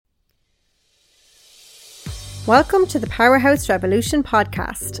Welcome to the Powerhouse Revolution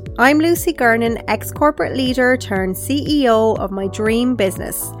podcast. I'm Lucy Gernon, ex-corporate leader turned CEO of my dream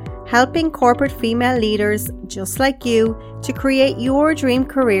business, helping corporate female leaders just like you to create your dream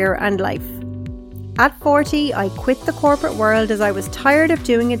career and life. At 40, I quit the corporate world as I was tired of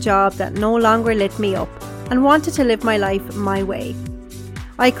doing a job that no longer lit me up and wanted to live my life my way.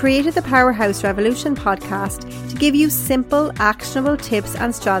 I created the Powerhouse Revolution podcast to give you simple, actionable tips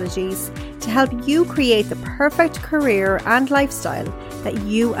and strategies to help you create the perfect career and lifestyle that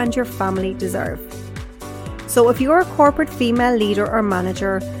you and your family deserve. So if you're a corporate female leader or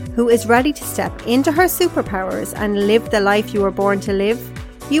manager who is ready to step into her superpowers and live the life you were born to live,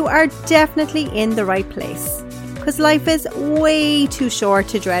 you are definitely in the right place, because life is way too short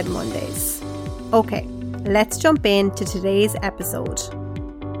to dread Mondays. Okay, let's jump into today's episode.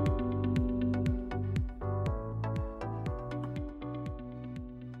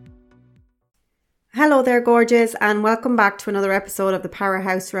 Hello there, gorgeous, and welcome back to another episode of the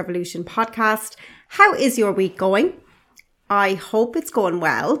Powerhouse Revolution podcast. How is your week going? I hope it's going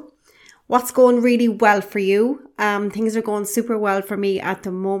well. What's going really well for you? Things are going super well for me at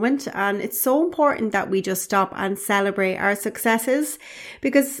the moment, and it's so important that we just stop and celebrate our successes,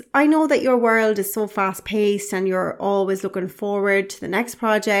 because I know that your world is so fast paced and you're always looking forward to the next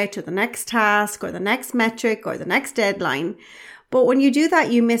project or the next task or the next metric or the next deadline. But when you do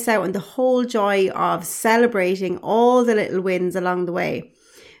that, you miss out on the whole joy of celebrating all the little wins along the way.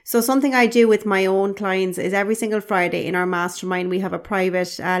 So something I do with my own clients is every single Friday in our mastermind, we have a private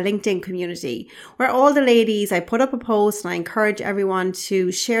LinkedIn community where all the ladies, I put up a post and I encourage everyone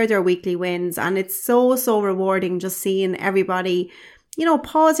to share their weekly wins. And it's so rewarding just seeing everybody,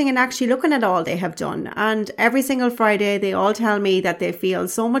 pausing and actually looking at all they have done. And every single Friday, they all tell me that they feel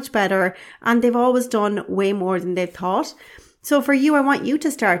so much better and they've always done way more than they thought. So for you, I want you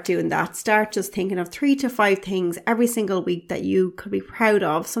to start doing that. Start just thinking of 3 to 5 things every single week that you could be proud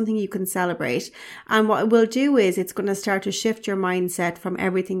of, something you can celebrate. And what it will do is it's going to start to shift your mindset from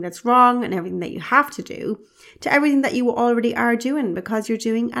everything that's wrong and everything that you have to do to everything that you already are doing, because you're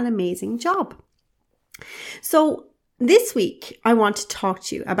doing an amazing job. So this week, I want to talk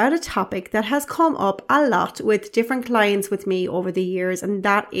to you about a topic that has come up a lot with different clients with me over the years, and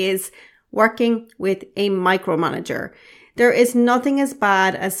that is working with a micromanager. There is nothing as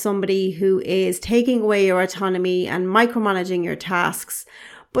bad as somebody who is taking away your autonomy and micromanaging your tasks,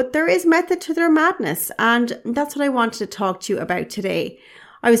 but there is method to their madness, and that's what I wanted to talk to you about today.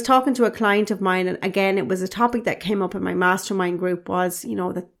 I was talking to a client of mine, and again, it was a topic that came up in my mastermind group was,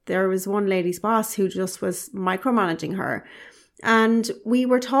 that there was one lady's boss who just was micromanaging her. And we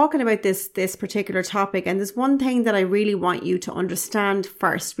were talking about this particular topic, and there's one thing that I really want you to understand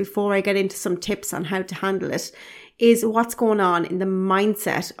first before I get into some tips on how to handle it, is what's going on in the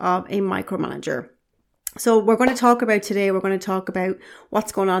mindset of a micromanager. So we're going to talk about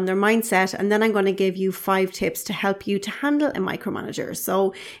what's going on in their mindset, and then I'm going to give you 5 tips to help you to handle a micromanager.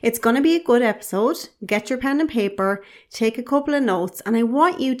 So it's going to be a good episode. Get your pen and paper, take a couple of notes, and I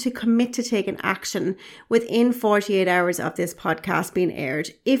want you to commit to taking action within 48 hours of this podcast being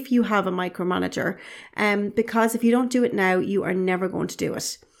aired if you have a micromanager. Because if you don't do it now, you are never going to do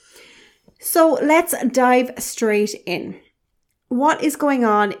it. So let's dive straight in. What is going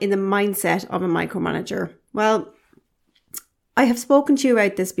on in the mindset of a micromanager? Well, I have spoken to you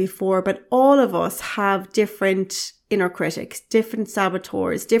about this before, but all of us have different inner critics, different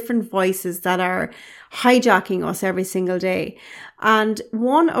saboteurs, different voices that are hijacking us every single day. And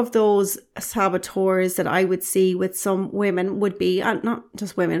one of those saboteurs that I would see with some women would be, and not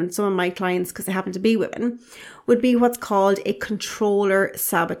just women, some of my clients, because they happen to be women, would be what's called a controller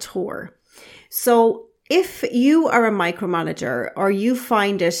saboteur. So if you are a micromanager or you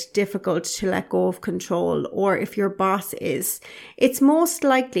find it difficult to let go of control, or if your boss is, it's most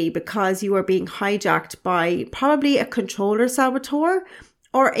likely because you are being hijacked by probably a controller saboteur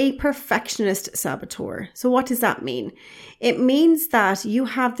or a perfectionist saboteur. So what does that mean? It means that you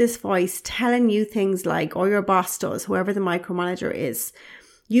have this voice telling you things like, or your boss does, whoever the micromanager is,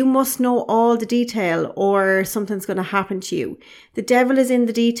 you must know all the detail or something's going to happen to you. The devil is in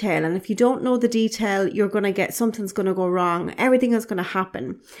the detail. And if you don't know the detail, something's going to go wrong. Everything is going to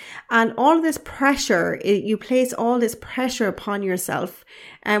happen. And all of this pressure, you place all this pressure upon yourself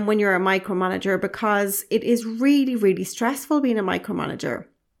when you're a micromanager, because it is really, really stressful being a micromanager.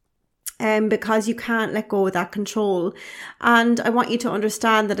 Because you can't let go of that control. And I want you to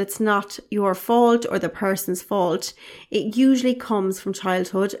understand that it's not your fault or the person's fault. It usually comes from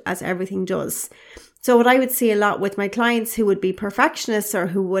childhood, as everything does. So what I would see a lot with my clients who would be perfectionists or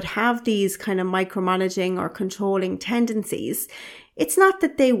who would have these kind of micromanaging or controlling tendencies It's not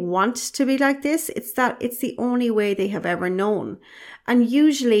that they want to be like this, it's that it's the only way they have ever known. And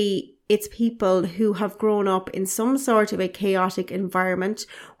usually it's people who have grown up in some sort of a chaotic environment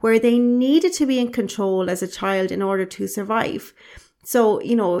where they needed to be in control as a child in order to survive. So,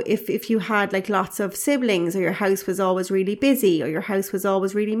 if you had like lots of siblings, or your house was always really busy, or your house was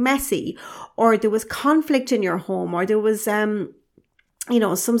always really messy, or there was conflict in your home, or there was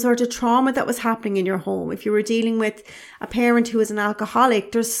some sort of trauma that was happening in your home. If you were dealing with a parent who is an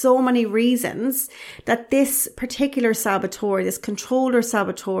alcoholic, there's so many reasons that this particular saboteur, this controller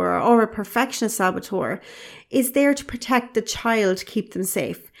saboteur or a perfectionist saboteur, is there to protect the child, to keep them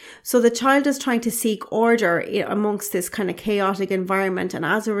safe. So the child is trying to seek order amongst this kind of chaotic environment. And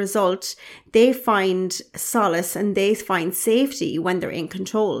as a result, they find solace and they find safety when they're in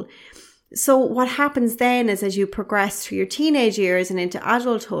control. So what happens then is, as you progress through your teenage years and into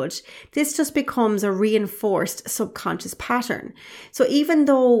adulthood, this just becomes a reinforced subconscious pattern. So even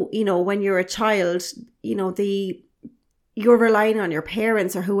though, when you're a child, you're relying on your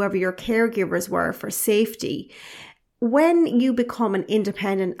parents or whoever your caregivers were for safety, when you become an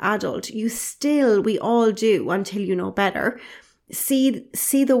independent adult, we all do until you know better, see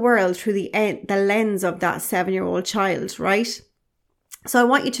the world through the lens of that 7-year-old child, right? So I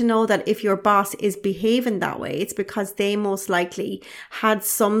want you to know that if your boss is behaving that way, it's because they most likely had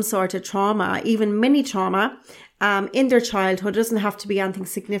some sort of trauma, even mini trauma, in their childhood. It doesn't have to be anything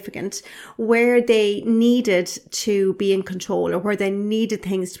significant, where they needed to be in control or where they needed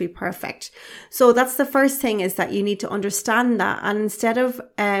things to be perfect. So that's the first thing, is that you need to understand that. And instead of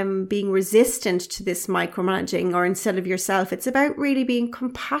being resistant to this micromanaging, or instead of yourself, it's about really being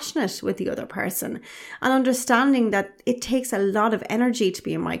compassionate with the other person and understanding that it takes a lot of energy to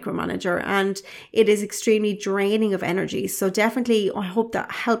be a micromanager, and it is extremely draining of energy. So definitely, I hope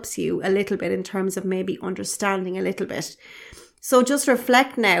that helps you a little bit in terms of maybe understanding a little bit. So just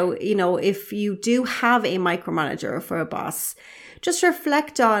reflect now, if you do have a micromanager for a boss, just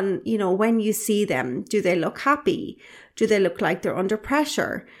reflect on, when you see them, do they look happy? Do they look like they're under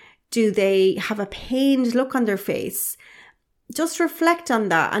pressure? Do they have a pained look on their face? Just reflect on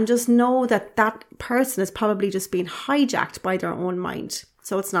that and just know that that person is probably just being hijacked by their own mind.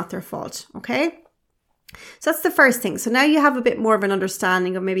 So it's not their fault. Okay. So that's the first thing. So now you have a bit more of an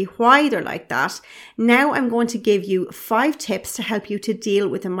understanding of maybe why they're like that. Now I'm going to give you 5 tips to help you to deal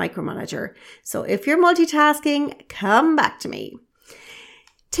with a micromanager. So if you're multitasking, come back to me.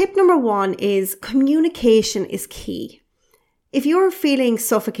 Tip number 1 is communication is key. If you're feeling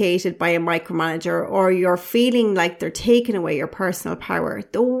suffocated by a micromanager, or you're feeling like they're taking away your personal power,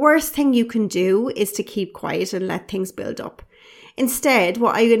 the worst thing you can do is to keep quiet and let things build up. Instead,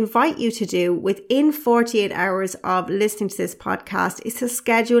 what I invite you to do within 48 hours of listening to this podcast is to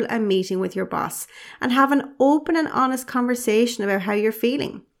schedule a meeting with your boss and have an open and honest conversation about how you're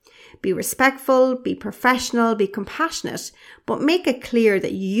feeling. Be respectful, be professional, be compassionate, but make it clear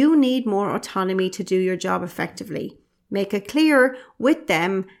that you need more autonomy to do your job effectively. Make it clear with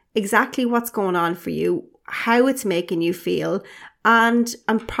them exactly what's going on for you, how it's making you feel, and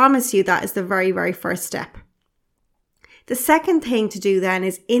I promise you that is the very, very first step. The second thing to do then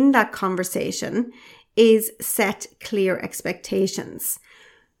is, in that conversation, is set clear expectations.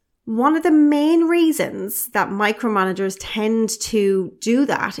 One of the main reasons that micromanagers tend to do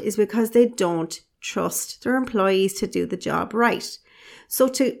that is because they don't trust their employees to do the job right. So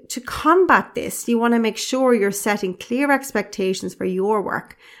to combat this, you want to make sure you're setting clear expectations for your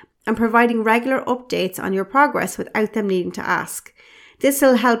work and providing regular updates on your progress without them needing to ask. This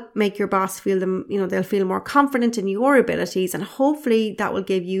will help make your boss feel they'll feel more confident in your abilities, and hopefully that will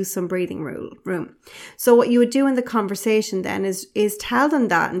give you some breathing room. So what you would do in the conversation then is tell them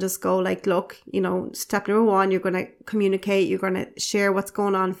that and just go like, look, step number 1, you're going to communicate, you're going to share what's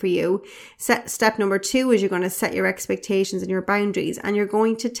going on for you. Step number 2 is you're going to set your expectations and your boundaries, and you're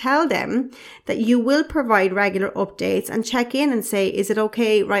going to tell them that you will provide regular updates and check in and say, is it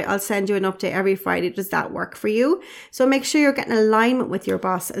okay? Right, I'll send you an update every Friday. Does that work for you? So make sure you're getting alignment with your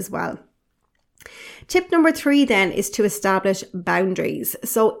boss as well. Tip number 3 then is to establish boundaries.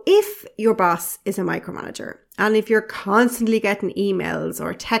 So if your boss is a micromanager, and if you're constantly getting emails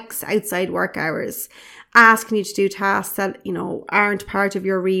or texts outside work hours asking you to do tasks that, aren't part of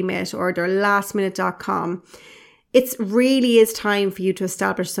your remit, or they're lastminute.com, it really is time for you to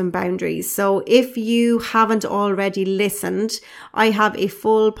establish some boundaries. So if you haven't already listened, I have a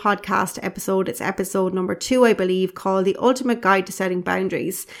full podcast episode. It's episode number 2, I believe, called The Ultimate Guide to Setting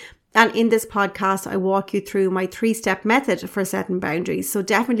Boundaries. And in this podcast, I walk you through my 3-step method for setting boundaries. So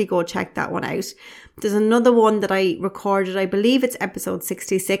definitely go check that one out. There's another one that I recorded. I believe it's episode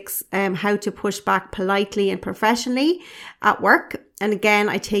 66, how to push back politely and professionally at work. And again,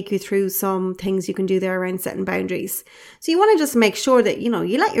 I take you through some things you can do there around setting boundaries. So you want to just make sure that, you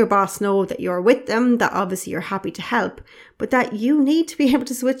let your boss know that you're with them, that obviously you're happy to help, but that you need to be able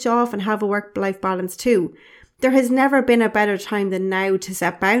to switch off and have a work-life balance too. There has never been a better time than now to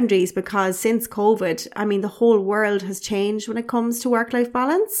set boundaries because since COVID, the whole world has changed when it comes to work-life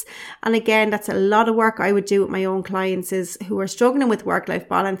balance. And again, that's a lot of work I would do with my own clients who are struggling with work-life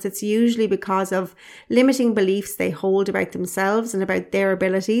balance. It's usually because of limiting beliefs they hold about themselves and about their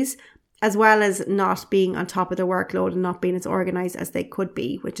abilities, as well as not being on top of their workload and not being as organized as they could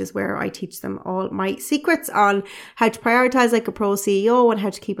be, which is where I teach them all my secrets on how to prioritize like a pro CEO and how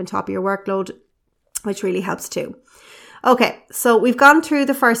to keep on top of your workload, which really helps too. Okay, so we've gone through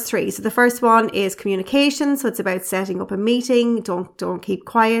the first 3. So the first one is communication. So it's about setting up a meeting. Don't keep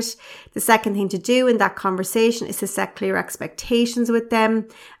quiet. The second thing to do in that conversation is to set clear expectations with them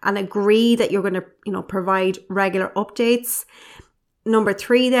and agree that you're going to, provide regular updates. Number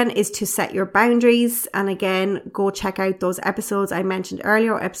 3 then is to set your boundaries. And again, go check out those episodes I mentioned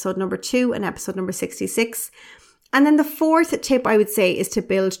earlier, episode number 2 and episode number 66. And then the 4th tip I would say is to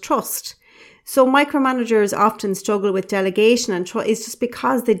build trust. So micromanagers often struggle with delegation and it's just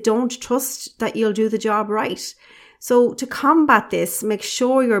because they don't trust that you'll do the job right. So to combat this, make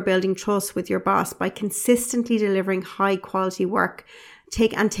sure you're building trust with your boss by consistently delivering high quality work,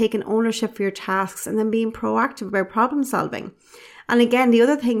 taking ownership for your tasks and then being proactive about problem solving. And again, the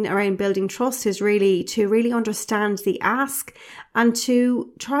other thing around building trust is really to understand the ask and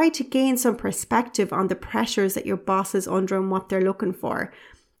to try to gain some perspective on the pressures that your boss is under and what they're looking for.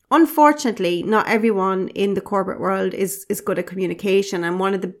 Unfortunately, not everyone in the corporate world is good at communication. And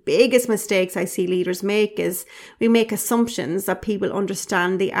one of the biggest mistakes I see leaders make is we make assumptions that people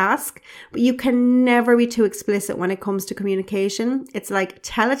understand the ask, but you can never be too explicit when it comes to communication. It's like,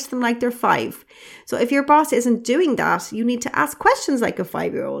 tell it to them like they're 5. So if your boss isn't doing that, you need to ask questions like a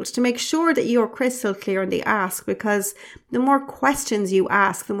 5-year-old to make sure that you're crystal clear on the ask, because the more questions you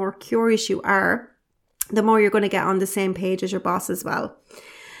ask, the more curious you are, the more you're going to get on the same page as your boss as well.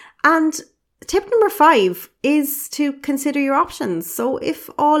 And tip number 5 is to consider your options. So if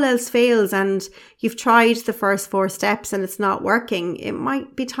all else fails and you've tried the first 4 steps and it's not working, it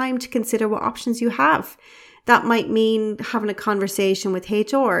might be time to consider what options you have. That might mean having a conversation with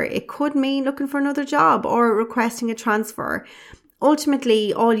HR. It could mean looking for another job or requesting a transfer.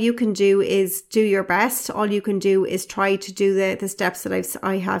 Ultimately, all you can do is do your best. All you can do is try to do the steps that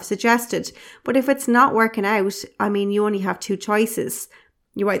I have suggested. But if it's not working out, you only have 2 choices.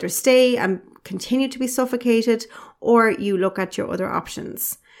 You either stay and continue to be suffocated, or you look at your other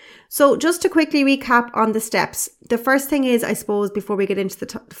options. So just to quickly recap on the steps, the first thing is, I suppose, before we get into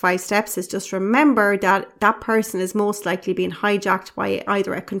the 5 steps, is just remember that that person is most likely being hijacked by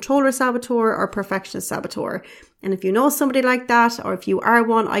either a controller saboteur or perfectionist saboteur. And if you know somebody like that, or if you are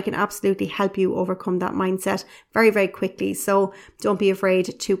one, I can absolutely help you overcome that mindset very, very quickly. So don't be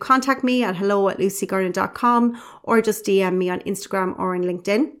afraid to contact me at hello@lucygardner.com or just DM me on Instagram or on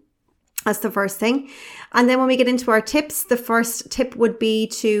LinkedIn. That's the first thing. And then when we get into our tips, the first tip would be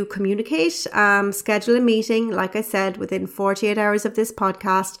to communicate, schedule a meeting, like I said, within 48 hours of this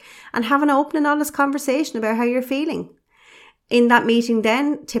podcast, and have an open and honest conversation about how you're feeling. In that meeting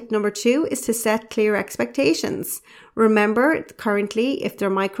then, tip number 2 is to set clear expectations. Remember, currently, if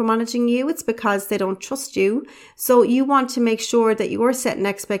they're micromanaging you, it's because they don't trust you. So you want to make sure that you're setting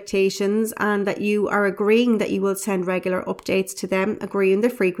expectations and that you are agreeing that you will send regular updates to them, agreeing the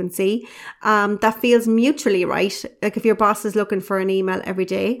frequency. That feels mutually right. Like if your boss is looking for an email every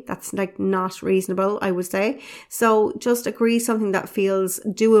day, that's like not reasonable, I would say. So just agree something that feels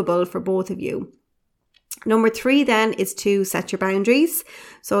doable for both of you. Number 3 then is to set your boundaries.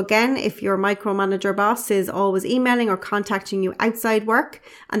 So again, if your micromanager boss is always emailing or contacting you outside work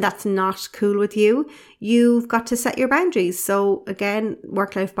and that's not cool with you, you've got to set your boundaries. So again,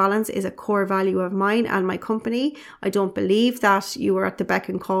 work-life balance is a core value of mine and my company. I don't believe that you are at the beck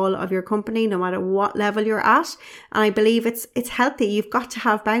and call of your company, no matter what level you're at. And I believe it's healthy. You've got to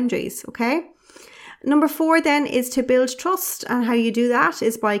have boundaries, okay? Number 4 then is to build trust, and how you do that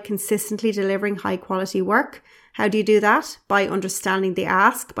is by consistently delivering high quality work. How do you do that? By understanding the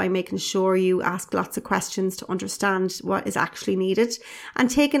ask, by making sure you ask lots of questions to understand what is actually needed,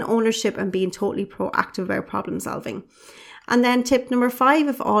 and taking ownership and being totally proactive about problem solving. And then tip number 5,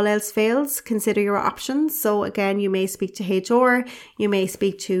 if all else fails, consider your options. So again, you may speak to HR, you may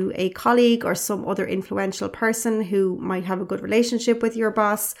speak to a colleague or some other influential person who might have a good relationship with your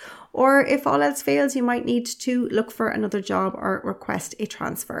boss. Or if all else fails, you might need to look for another job or request a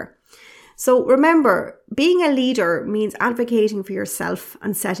transfer. So remember, being a leader means advocating for yourself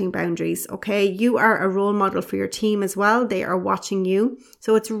and setting boundaries, okay? You are a role model for your team as well. They are watching you.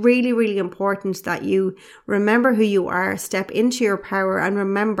 So it's really, really important that you remember who you are, step into your power, and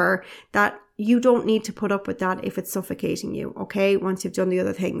remember that you don't need to put up with that if it's suffocating you, okay? Once you've done the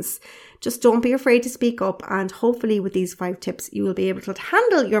other things. Just don't be afraid to speak up, and hopefully with these 5 tips, you will be able to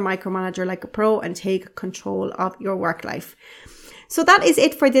handle your micromanager like a pro and take control of your work life. So that is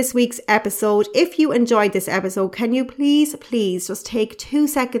it for this week's episode. If you enjoyed this episode, can you please just take 2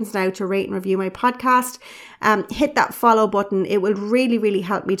 seconds now to rate and review my podcast? Hit that follow button. It will really, really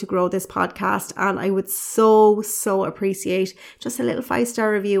help me to grow this podcast. And I would so appreciate just a little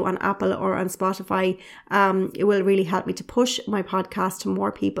 5-star review on Apple or on Spotify. It will really help me to push my podcast to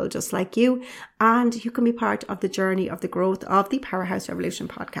more people just like you. And you can be part of the journey of the growth of the Powerhouse Revolution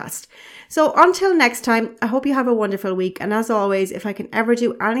podcast. So until next time, I hope you have a wonderful week. And as always, if I can ever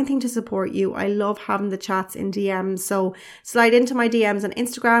do anything to support you, I love having the chats in DMs. So slide into my DMs on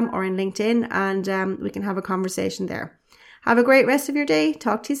Instagram or in LinkedIn, and we can have a conversation there. Have a great rest of your day.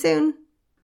 Talk to you soon.